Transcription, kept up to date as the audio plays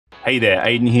Hey there,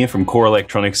 Aidan here from Core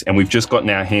Electronics, and we've just gotten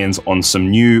our hands on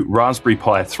some new Raspberry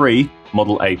Pi 3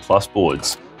 Model A Plus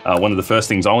boards. One of the first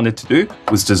things I wanted to do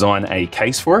was design a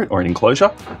case for it, or an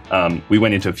enclosure. We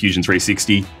went into Fusion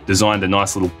 360, designed a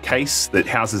nice little case that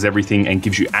houses everything and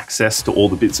gives you access to all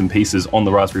the bits and pieces on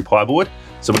the Raspberry Pi board.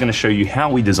 So we're going to show you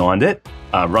how we designed it,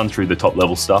 run through the top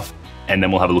level stuff, and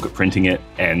then we'll have a look at printing it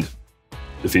and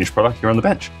the finished product here on the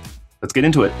bench. Let's get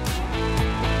into it.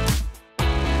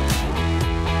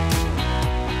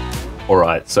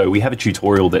 Alright, so we have a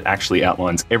tutorial that actually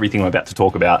outlines everything I'm about to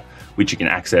talk about, which you can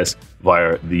access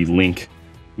via the link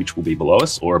which will be below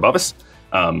us or above us.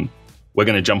 We're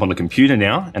going to jump on the computer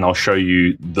now and I'll show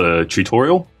you the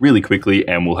tutorial really quickly,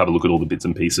 and we'll have a look at all the bits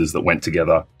and pieces that went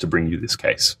together to bring you this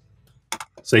case.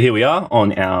 So here we are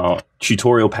on our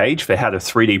tutorial page for how to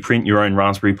 3D print your own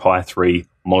Raspberry Pi 3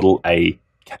 Model A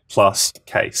Plus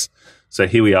case. So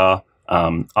here we are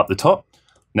up the top.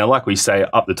 Now, like we say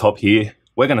up the top here,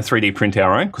 we're going to 3D print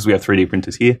our own because we have 3D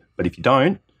printers here. But if you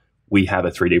don't, we have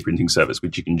a 3D printing service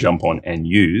which you can jump on and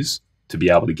use to be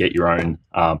able to get your own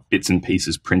bits and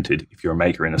pieces printed if you're a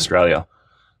maker in Australia.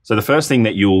 So the first thing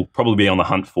that you'll probably be on the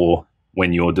hunt for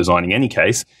when you're designing any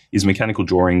case is mechanical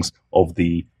drawings of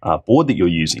the board that you're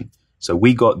using. So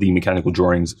we got the mechanical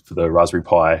drawings for the Raspberry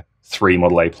Pi 3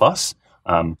 Model A Plus.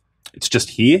 It's just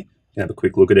here. You can have a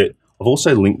quick look at it. I've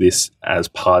also linked this as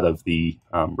part of the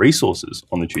resources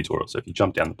on the tutorial. So if you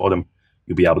jump down the bottom,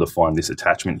 you'll be able to find this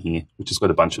attachment here, which has got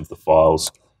a bunch of the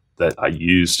files that are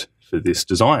used for this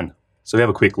design. So we have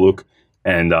a quick look,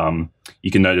 and you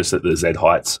can notice that the Z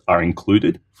heights are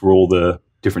included for all the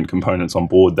different components on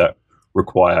board that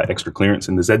require extra clearance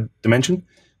in the Z dimension,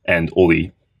 and all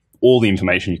the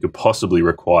information you could possibly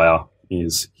require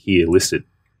is here listed.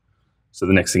 So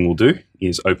the next thing we'll do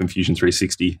is open Fusion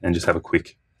 360 and just have a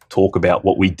quick talk about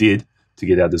what we did to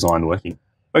get our design working.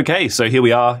 Okay, so here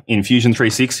we are in Fusion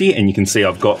 360, and you can see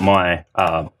I've got my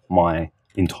my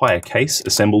entire case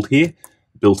assembled here,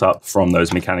 built up from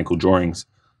those mechanical drawings.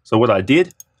 So what I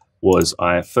did was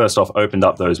I first off opened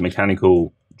up those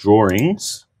mechanical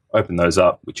drawings, opened those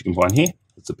up, which you can find here.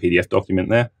 It's a PDF document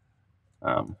there.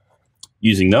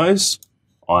 Using those,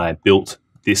 I built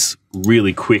this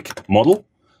really quick model.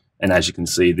 And as you can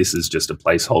see, this is just a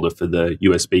placeholder for the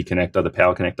USB connector, the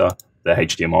power connector, the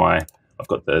HDMI. I've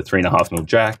got the 3.5mm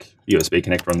jack, USB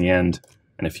connector on the end,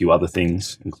 and a few other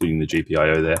things, including the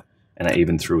GPIO there. And I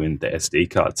even threw in the SD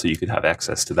card so you could have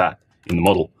access to that in the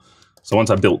model. So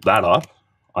once I built that up,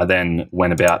 I then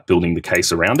went about building the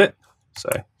case around it. So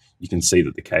you can see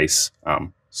that the case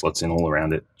slots in all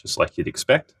around it, just like you'd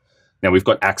expect. Now we've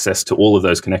got access to all of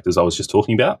those connectors I was just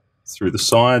talking about through the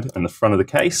side and the front of the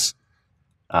case.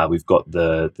 We've got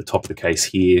the top of the case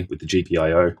here with the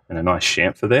GPIO and a nice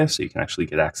chamfer there, so you can actually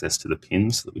get access to the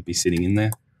pins that would be sitting in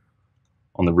there.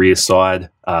 On the rear side,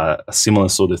 a similar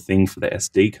sort of thing for the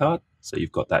SD card. So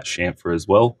you've got that chamfer as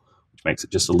well, which makes it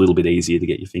just a little bit easier to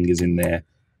get your fingers in there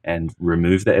and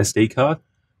remove the SD card.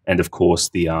 And of course,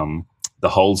 the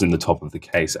holes in the top of the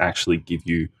case actually give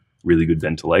you really good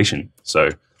ventilation. So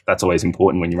that's always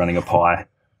important when you're running a Pi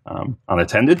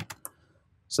unattended.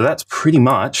 So that's pretty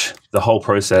much the whole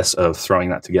process of throwing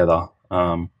that together.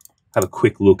 Have a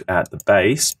quick look at the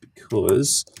base,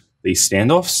 because these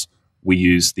standoffs, we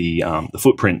use the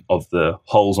footprint of the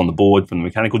holes on the board from the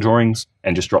mechanical drawings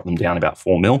and just drop them down about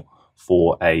 4mm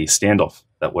for a standoff.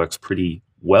 That works pretty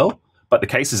well, but the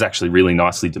case is actually really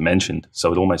nicely dimensioned,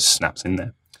 so it almost snaps in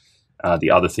there. The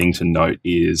other thing to note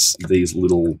is these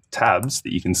little tabs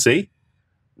that you can see.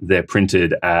 They're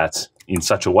printed in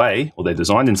such a way, or they're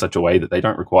designed in such a way that they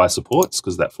don't require supports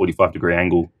because of that 45-degree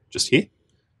angle just here.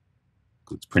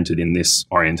 It's printed in this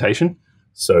orientation.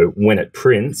 So when it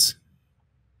prints,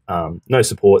 no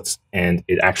supports, and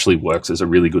it actually works as a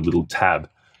really good little tab.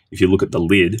 If you look at the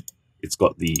lid, it's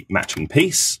got the matching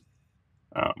piece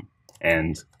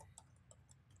and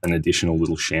an additional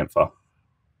little chamfer,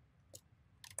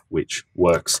 which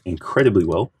works incredibly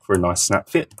well for a nice snap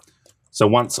fit. So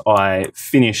once I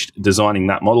finished designing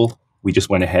that model, we just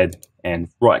went ahead and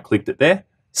right-clicked it there,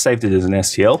 saved it as an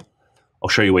STL. I'll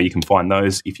show you where you can find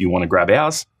those if you want to grab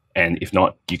ours, and if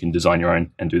not, you can design your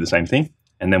own and do the same thing.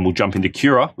 And then we'll jump into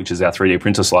Cura, which is our 3D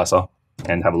printer slicer,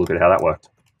 and have a look at how that worked.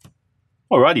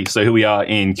 Alrighty, so here we are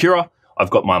in Cura.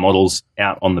 I've got my models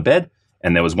out on the bed,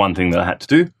 and there was one thing that I had to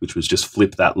do, which was just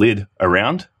flip that lid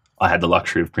around. I had the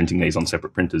luxury of printing these on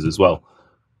separate printers as well.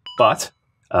 But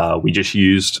we just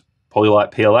used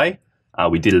Polylight PLA.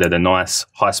 We did it at a nice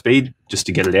high speed just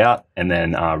to get it out, and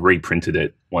then reprinted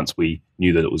it once we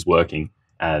knew that it was working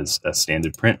as a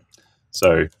standard print.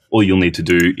 So all you'll need to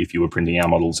do if you were printing our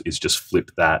models is just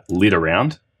flip that lid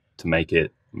around to make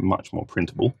it much more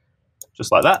printable.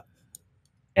 just like that.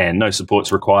 And no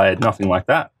supports required, nothing like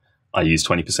that. I used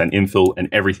 20% infill, and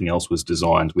everything else was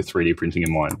designed with 3D printing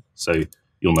in mind. So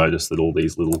you'll notice that all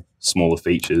these little smaller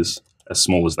features, as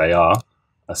small as they are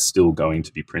still going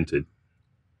to be printed,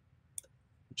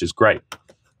 which is great.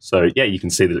 So yeah, you can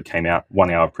see that it came out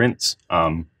 1 hour prints.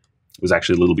 It was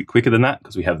actually a little bit quicker than that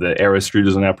because we have the aero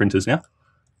extruders on our printers now.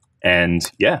 And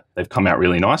yeah, they've come out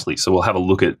really nicely. So we'll have a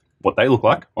look at what they look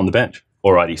like on the bench.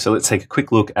 Alrighty, so let's take a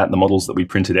quick look at the models that we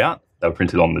printed out. They were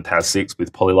printed on the TAS 6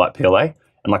 with Polylite PLA.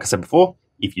 And like I said before,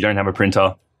 if you don't have a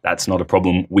printer, that's not a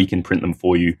problem. We can print them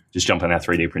for you. Just jump on our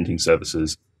 3D printing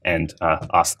services and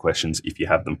ask the questions if you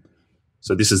have them.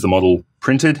 So this is the model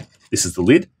printed. This is the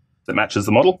lid that matches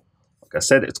the model. Like I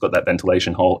said, it's got that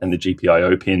ventilation hole and the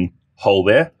GPIO pin hole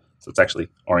there. So it's actually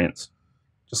orients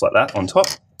just like that on top.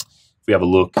 If we have a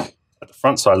look at the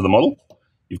front side of the model,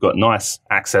 you've got nice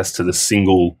access to the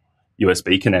single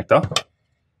USB connector.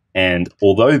 And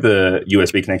although the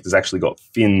USB connector's actually got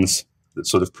fins that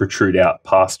sort of protrude out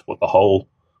past what the hole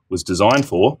was designed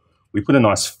for, we put a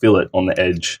nice fillet on the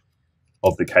edge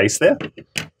of the case there.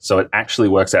 So it actually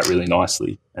works out really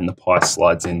nicely, and the pie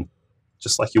slides in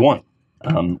just like you want.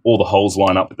 All the holes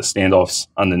line up with the standoffs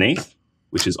underneath,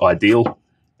 which is ideal.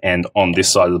 And on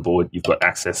this side of the board, you've got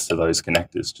access to those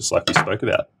connectors, just like we spoke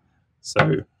about.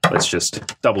 So let's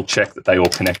just double check that they all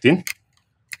connect in,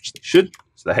 which they should.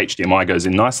 So the HDMI goes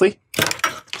in nicely,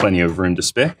 plenty of room to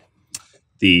spare.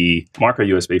 The micro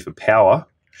USB for power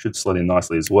should slot in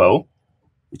nicely as well,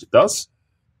 which it does.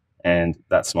 And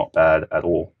that's not bad at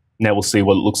all. Now we'll see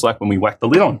what it looks like when we whack the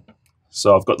lid on.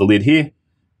 So I've got the lid here.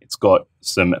 It's got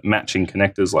some matching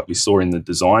connectors like we saw in the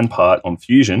design part on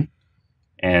Fusion.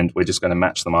 And we're just going to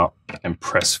match them up and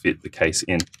press fit the case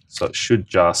in. So it should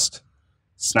just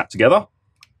snap together.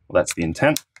 Well, that's the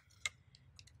intent.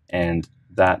 And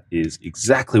that is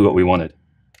exactly what we wanted.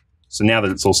 So now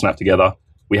that it's all snapped together,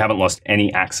 we haven't lost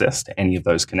any access to any of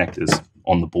those connectors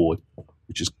on the board,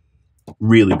 which is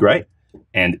really great.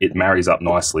 And it marries up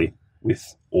nicely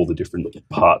with all the different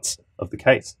parts of the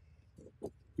case,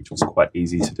 which was quite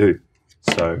easy to do.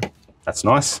 So that's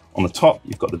nice. On the top,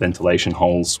 you've got the ventilation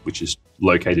holes, which is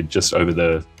located just over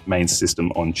the main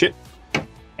system on chip.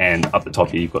 And up the top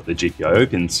here, you've got the GPIO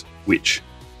pins, which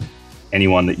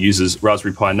anyone that uses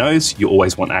Raspberry Pi knows you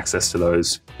always want access to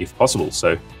those if possible.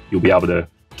 So you'll be able to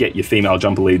get your female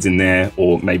jumper leads in there,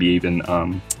 or maybe even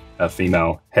a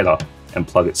female header, and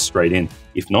plug it straight in.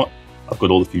 If not, I've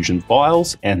got all the Fusion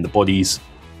files and the bodies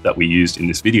that we used in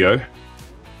this video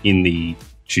in the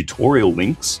tutorial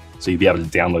links. So you'll be able to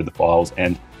download the files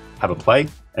and have a play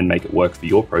and make it work for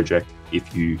your project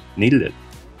if you needed it.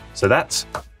 So that's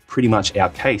pretty much our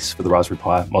case for the Raspberry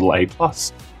Pi Model A+.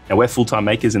 Now we're full-time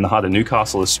makers in the heart of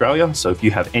Newcastle, Australia. So if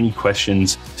you have any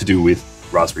questions to do with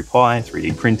Raspberry Pi,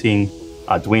 3D printing,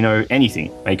 Arduino,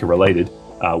 anything maker related,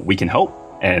 we can help,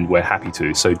 and we're happy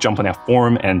to. So jump on our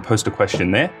forum and post a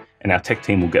question there, and our tech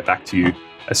team will get back to you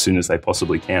as soon as they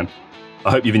possibly can.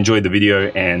 I hope you've enjoyed the video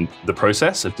and the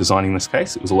process of designing this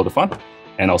case. It was a lot of fun,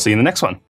 and I'll see you in the next one.